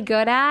you're really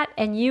good at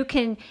and you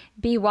can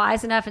be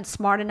wise enough and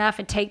smart enough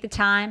and take the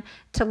time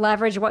to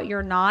leverage what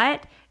you're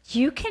not,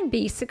 you can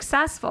be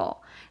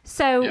successful.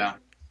 So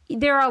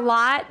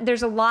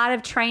there's a lot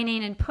of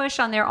training and push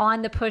on there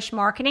on the push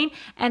marketing.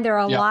 And there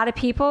are a lot of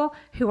people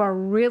who are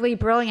really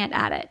brilliant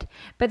at it.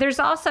 But there's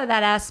also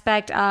that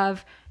aspect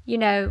of,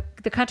 the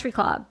country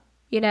club,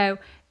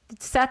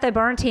 Seth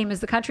O'Byrne team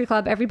is the country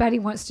club everybody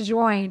wants to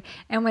join.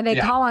 And when they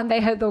call them, they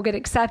hope they'll get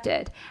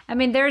accepted. I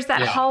mean, there's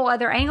that whole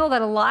other angle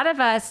that a lot of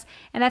us,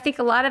 and I think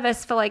a lot of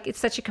us feel like it's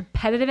such a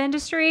competitive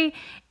industry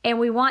and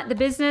we want the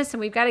business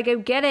and we've got to go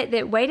get it,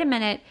 that, wait a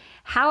minute,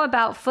 how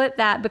about flip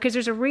that? Because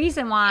there's a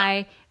reason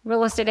why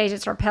real estate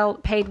agents are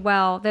paid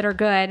well that are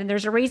good. And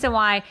there's a reason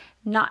why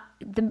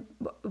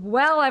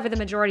well over the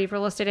majority of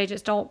real estate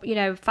agents don't,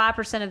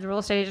 5% of the real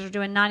estate agents are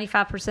doing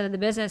 95% of the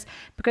business,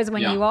 because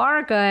when you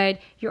are good,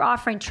 you're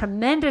offering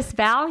tremendous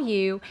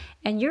value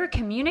and you're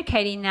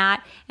communicating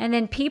that. And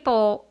then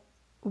people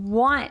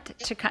want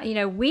to,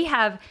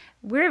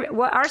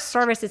 our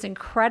service is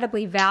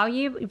incredibly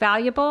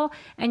valuable,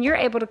 and you're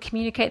able to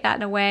communicate that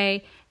in a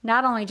way,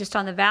 not only just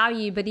on the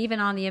value, but even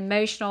on the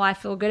emotional, I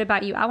feel good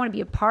about you, I want to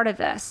be a part of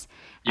this.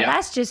 And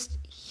that's just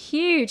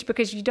huge,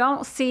 because you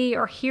don't see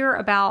or hear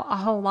about a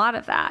whole lot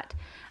of that.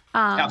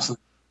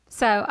 Absolutely.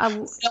 So a lot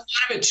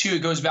of it too, it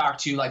goes back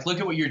to, like, look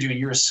at what you're doing.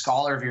 You're a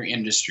scholar of your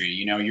industry.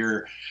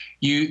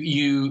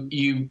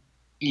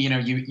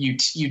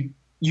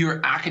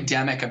 You're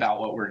academic about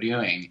what we're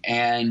doing.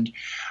 And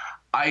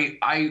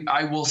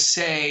I will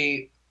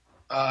say,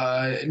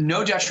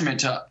 no detriment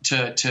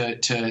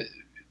to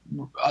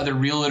other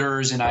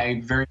realtors, and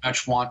I very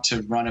much want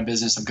to run a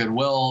business of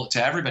goodwill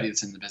to everybody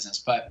that's in the business.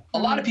 But a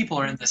lot of people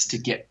are in this to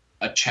get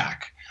a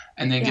check.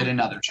 and then get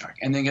another check,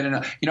 and then get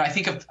another.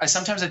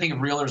 Sometimes I think of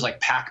realtors like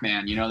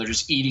Pac-Man. They're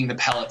just eating the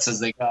pellets as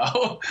they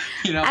go.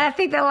 I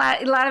think that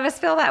a lot of us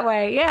feel that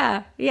way.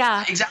 Yeah,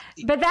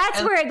 exactly. But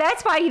that's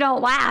why you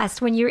don't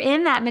last. When you're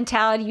in that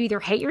mentality, you either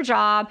hate your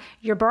job,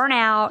 you're burnt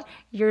out,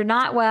 you're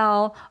not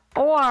well,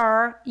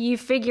 or you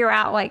figure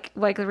out like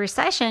the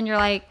recession. You're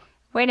like,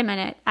 wait a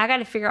minute, I got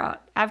to figure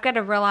out. I've got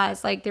to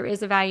realize like there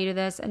is a value to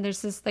this, and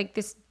there's this like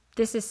this.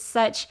 This is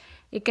such.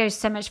 It goes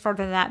so much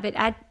further than that. But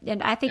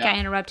I think I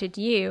interrupted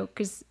you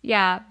because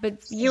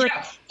but you were.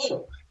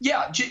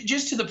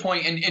 Just to the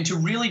point, and to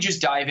really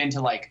just dive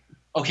into like,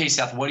 okay,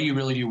 Seth, what do you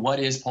really do? What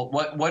is pull?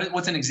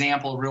 What's an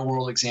example, a real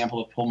world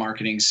example of pull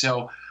marketing?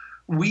 So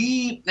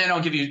and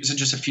I'll give you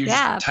just a few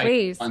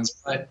type ones,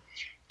 but.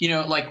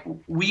 Like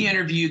we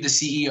interviewed the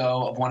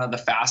CEO of one of the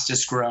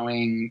fastest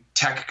growing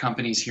tech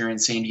companies here in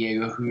San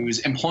Diego, who's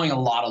employing a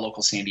lot of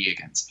local San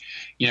Diegans.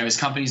 His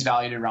company's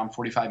valued at around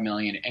 45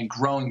 million and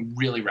growing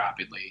really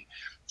rapidly.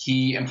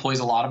 He employs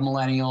a lot of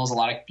millennials, a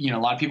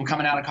lot of people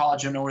coming out of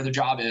college don't know where their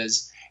job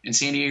is. And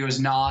San Diego is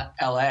not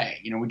LA.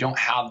 We don't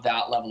have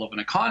that level of an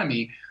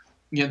economy.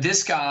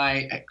 This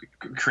guy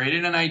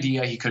created an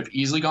idea. He could have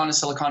easily gone to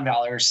Silicon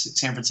Valley or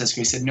San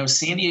Francisco. He said, no,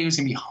 San Diego's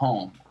going to be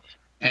home.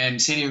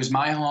 And San Diego is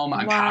my home.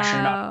 I'm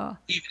passionate about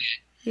believing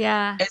it.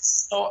 Yeah. And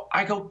so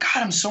I go, God,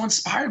 I'm so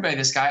inspired by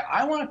this guy.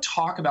 I want to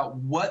talk about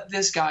what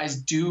this guy's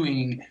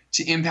doing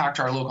to impact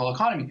our local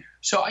economy.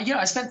 So,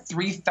 I spent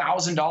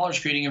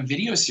 $3,000 creating a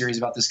video series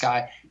about this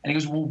guy. And he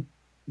goes, well,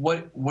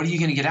 what are you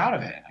going to get out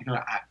of it?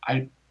 I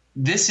go,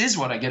 this is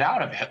what I get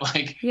out of it.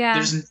 Like,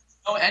 there's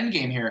no end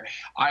game here.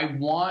 I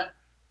want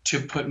to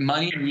put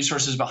money and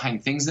resources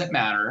behind things that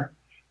matter.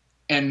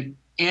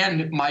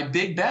 And my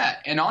big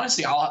bet, and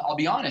honestly, I'll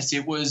be honest,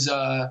 it was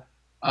a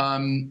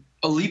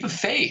leap of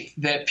faith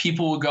that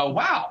people would go,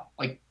 wow,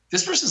 like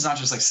this person's not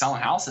just like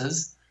selling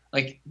houses,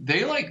 like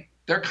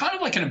they're kind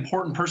of like an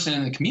important person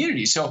in the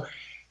community. So,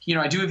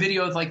 I do a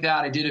video like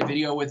that. I did a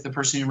video with the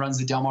person who runs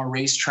the Del Mar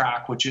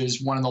Racetrack, which is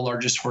one of the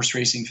largest horse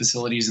racing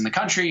facilities in the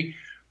country,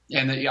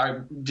 and I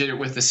did it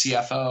with the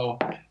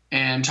CFO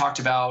and talked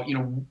about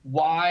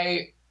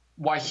why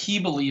he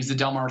believes the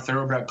Del Mar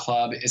Thoroughbred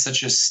Club is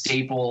such a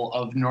staple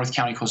of North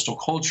County coastal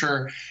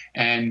culture,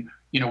 and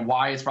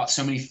why it's brought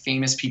so many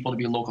famous people to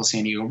be local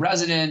San Diego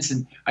residents.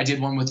 And I did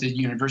one with the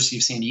University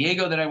of San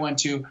Diego that I went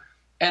to,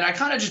 and I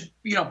kind of just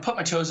put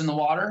my toes in the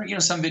water.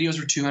 Some videos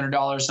were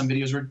 $200, some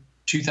videos were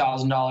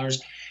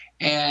 $2,000,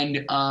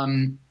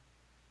 and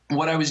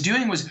what I was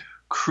doing was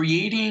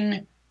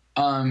creating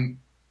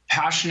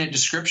passionate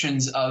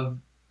descriptions of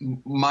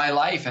my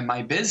life and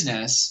my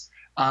business.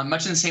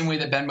 Much in the same way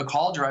that Ben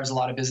McCall derives a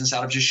lot of business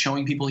out of just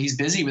showing people he's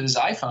busy with his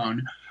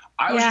iPhone.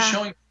 I was just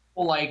showing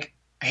people like,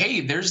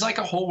 hey, there's like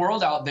a whole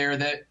world out there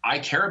that I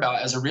care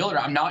about as a realtor.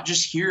 I'm not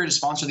just here to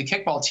sponsor the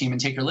kickball team and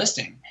take your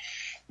listing.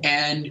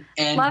 And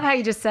love how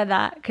you just said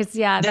that, because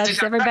that's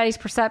exactly everybody's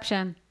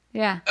perception.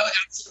 Yeah,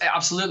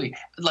 absolutely.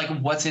 Like,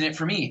 what's in it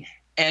for me?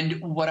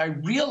 And what I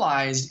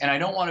realized, and I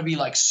don't want to be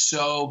like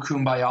so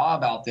kumbaya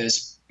about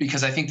this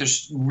because I think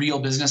there's real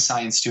business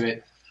science to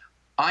it.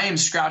 I am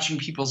scratching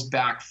people's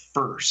back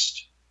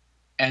first,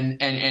 and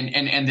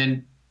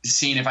then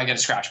seeing if I get a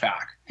scratch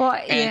back. Well,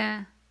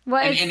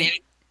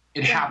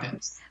 it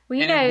happens.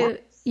 Well,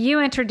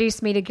 you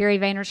introduced me to Gary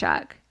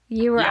Vaynerchuk.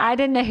 I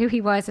didn't know who he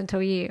was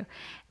until you.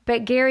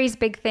 But Gary's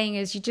big thing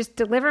is you just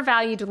deliver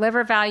value,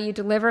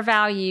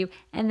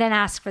 and then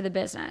ask for the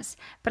business.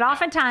 But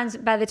oftentimes,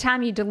 by the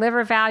time you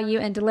deliver value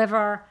and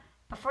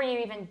before you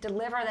even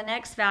deliver the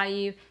next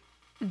value,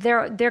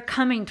 they're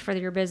coming for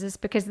your business,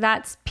 because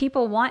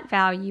people want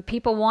value.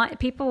 People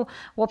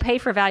will pay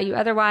for value.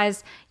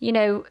 Otherwise,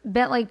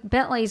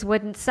 Bentleys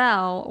wouldn't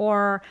sell,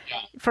 or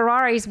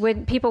Ferraris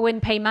people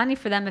wouldn't pay money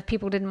for them if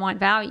people didn't want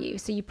value.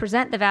 So you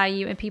present the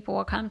value and people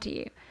will come to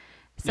you.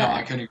 So, no,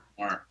 I couldn't agree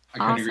more.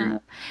 Agree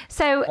more.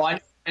 So, well,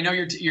 I know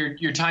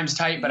your time's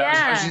tight, but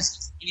I was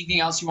just, anything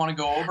else you want to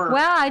go over?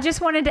 Well, I just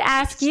wanted to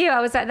ask you.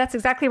 That's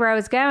exactly where I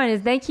was going.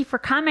 Is thank you for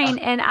coming,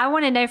 and I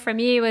want to know from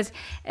you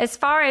as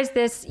far as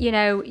this.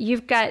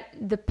 You've got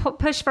the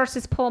push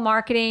versus pull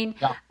marketing.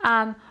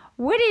 Yeah.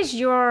 What is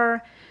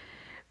your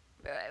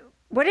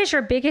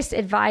biggest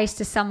advice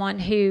to someone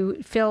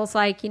who feels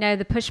like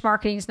the push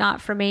marketing is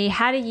not for me?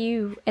 How do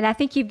you? And I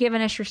think you've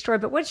given us your story,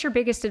 but what's your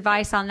biggest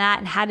advice on that,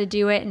 and how to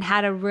do it, and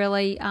how to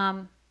really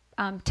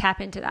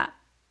tap into that?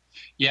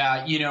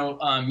 Yeah,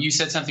 you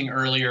said something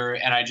earlier,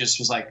 and I just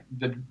was like,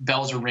 the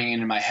bells are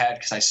ringing in my head,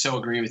 because I so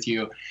agree with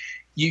you.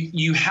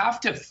 You have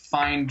to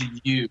find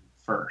you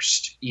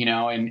first,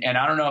 and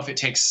I don't know if it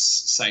takes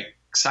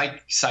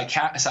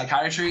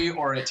psychiatry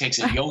or it takes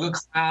a yoga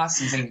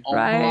class and saying, oh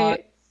my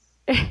God.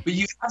 But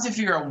you have to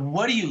figure out,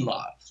 what do you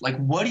love? Like,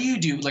 what do you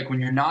do? Like, when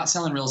you're not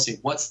selling real estate,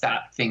 what's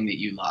that thing that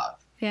you love?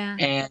 Yeah.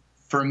 And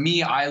for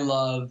me, I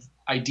love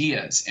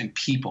ideas and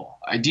people.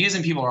 Ideas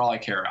and people are all I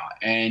care about.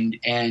 And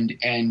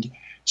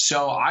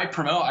so I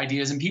promote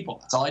ideas and people.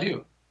 That's all I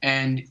do.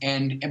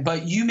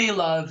 But you may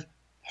love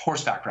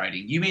horseback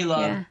riding. You may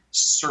love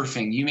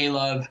surfing. You may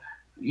love,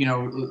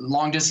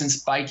 long distance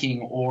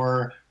biking,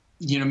 or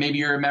maybe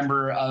you're a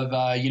member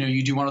of,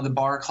 you do one of the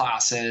bar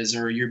classes,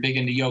 or you're big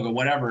into yoga,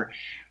 whatever.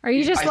 Or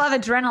you just love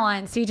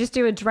adrenaline. So you just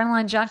do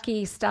adrenaline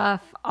junkie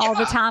stuff all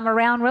the time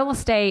around real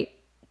estate.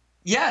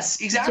 Yes,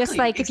 exactly. Just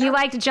like if you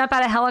like to jump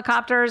out of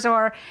helicopters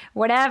or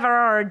whatever,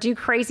 or do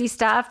crazy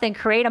stuff, then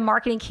create a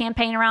marketing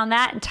campaign around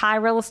that and tie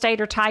real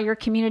estate or tie your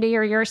community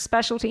or your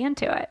specialty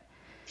into it.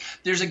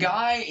 There's a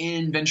guy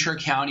in Ventura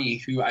County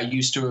who I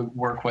used to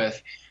work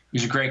with.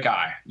 He's a great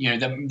guy.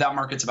 That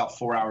market's about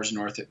 4 hours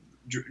north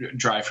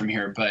drive from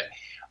here, but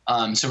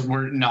so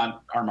we're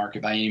not our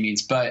market by any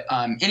means. But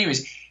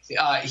anyways,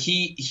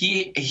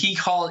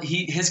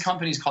 his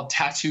company is called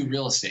Tattoo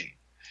Real Estate.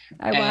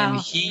 Oh, wow. And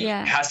he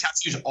has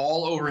tattoos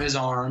all over his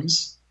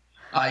arms.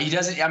 He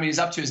doesn't, it's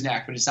up to his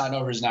neck, but it's not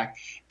over his neck.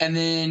 And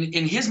then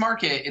in his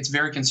market, it's a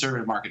very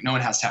conservative market. No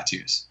one has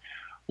tattoos.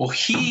 Well,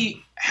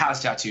 he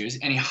has tattoos,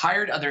 and he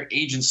hired other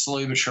agents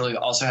slowly but surely that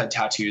also had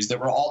tattoos that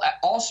were all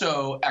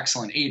also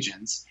excellent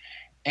agents.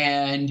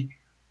 And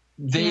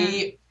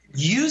they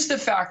used the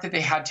fact that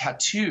they had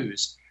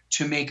tattoos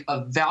to make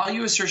a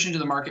value assertion to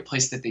the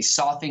marketplace that they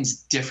saw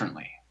things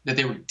differently, that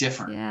they were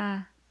different.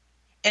 Yeah.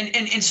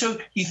 And so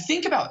you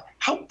think about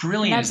how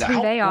brilliant is that? That's who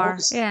how they are.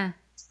 Yeah.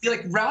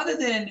 Like, rather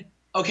than,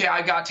 okay,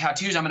 I got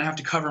tattoos, I'm going to have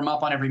to cover them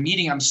up on every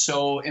meeting. I'm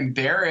so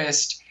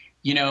embarrassed.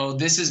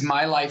 This is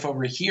my life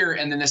over here,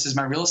 and then this is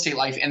my real estate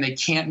life, and they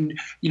can't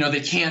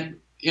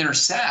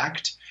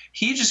intersect.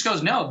 He just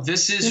goes, no,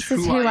 this is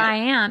who I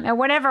am. And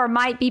whatever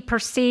might be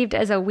perceived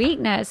as a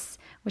weakness,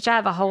 which I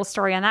have a whole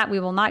story on that we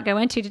will not go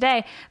into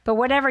today, but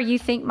whatever you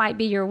think might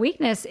be your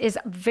weakness is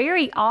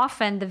very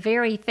often the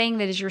very thing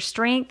that is your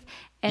strength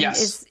and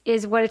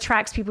is what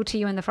attracts people to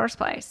you in the first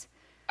place.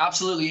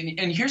 Absolutely.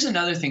 And here's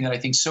another thing that I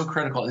think is so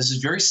critical. This is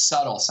very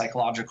subtle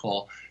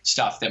psychological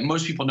stuff that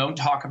most people don't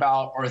talk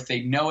about, or if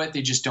they know it,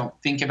 they just don't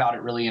think about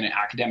it really in an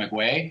academic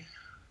way.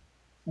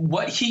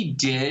 What he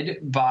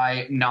did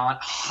by not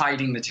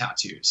hiding the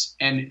tattoos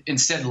and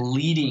instead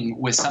leading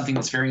with something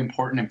that's very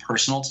important and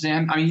personal to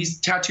him, he's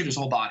tattooed his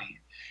whole body,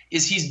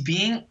 is he's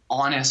being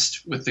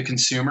honest with the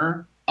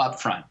consumer up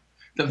front.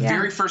 The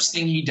very first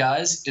thing he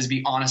does is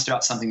be honest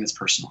about something that's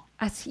personal.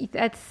 That's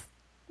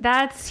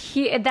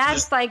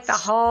like the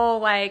whole,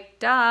 like,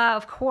 duh,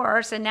 of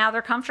course. And now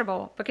they're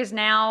comfortable because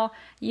now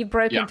you've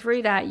broken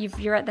through that.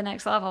 You're at the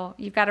next level.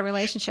 You've got a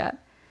relationship.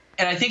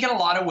 And I think in a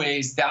lot of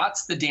ways,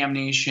 that's the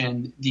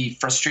damnation, the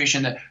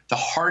frustration, the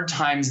hard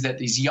times that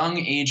these young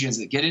agents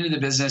that get into the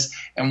business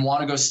and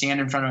want to go stand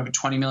in front of a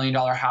 $20 million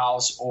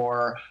house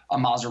or a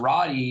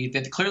Maserati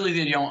that clearly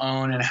they don't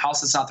own and a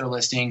house that's not their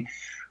listing.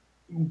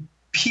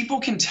 People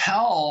can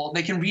tell,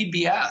 they can read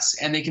BS,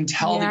 and they can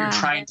tell that you're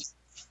trying to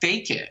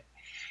fake it.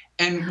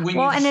 And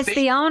it's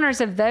the owners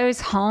of those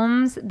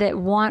homes that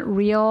want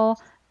real.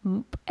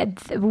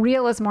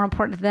 Real is more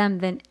important to them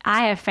than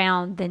I have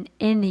found than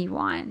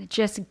anyone.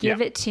 Just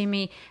give it to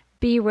me.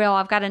 Be real.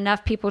 I've got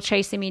enough people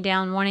chasing me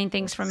down, wanting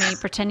things from me,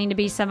 pretending to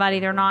be somebody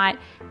they're not.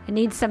 I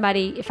need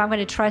somebody. If I'm going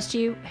to trust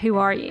you, who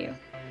are you?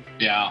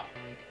 Yeah.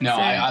 No,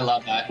 I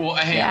love that. Well,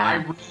 hey,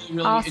 I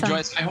really awesome. enjoy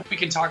this. I hope we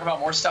can talk about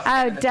more stuff.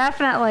 Oh,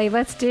 definitely.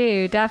 Let's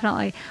do.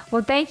 Definitely.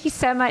 Well, thank you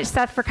so much,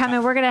 Seth, for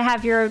coming. We're going to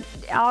have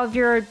all of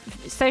your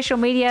social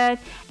media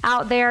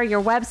out there, your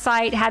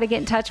website, how to get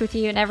in touch with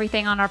you, and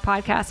everything on our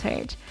podcast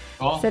page.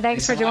 Cool. So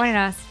thanks for joining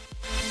us.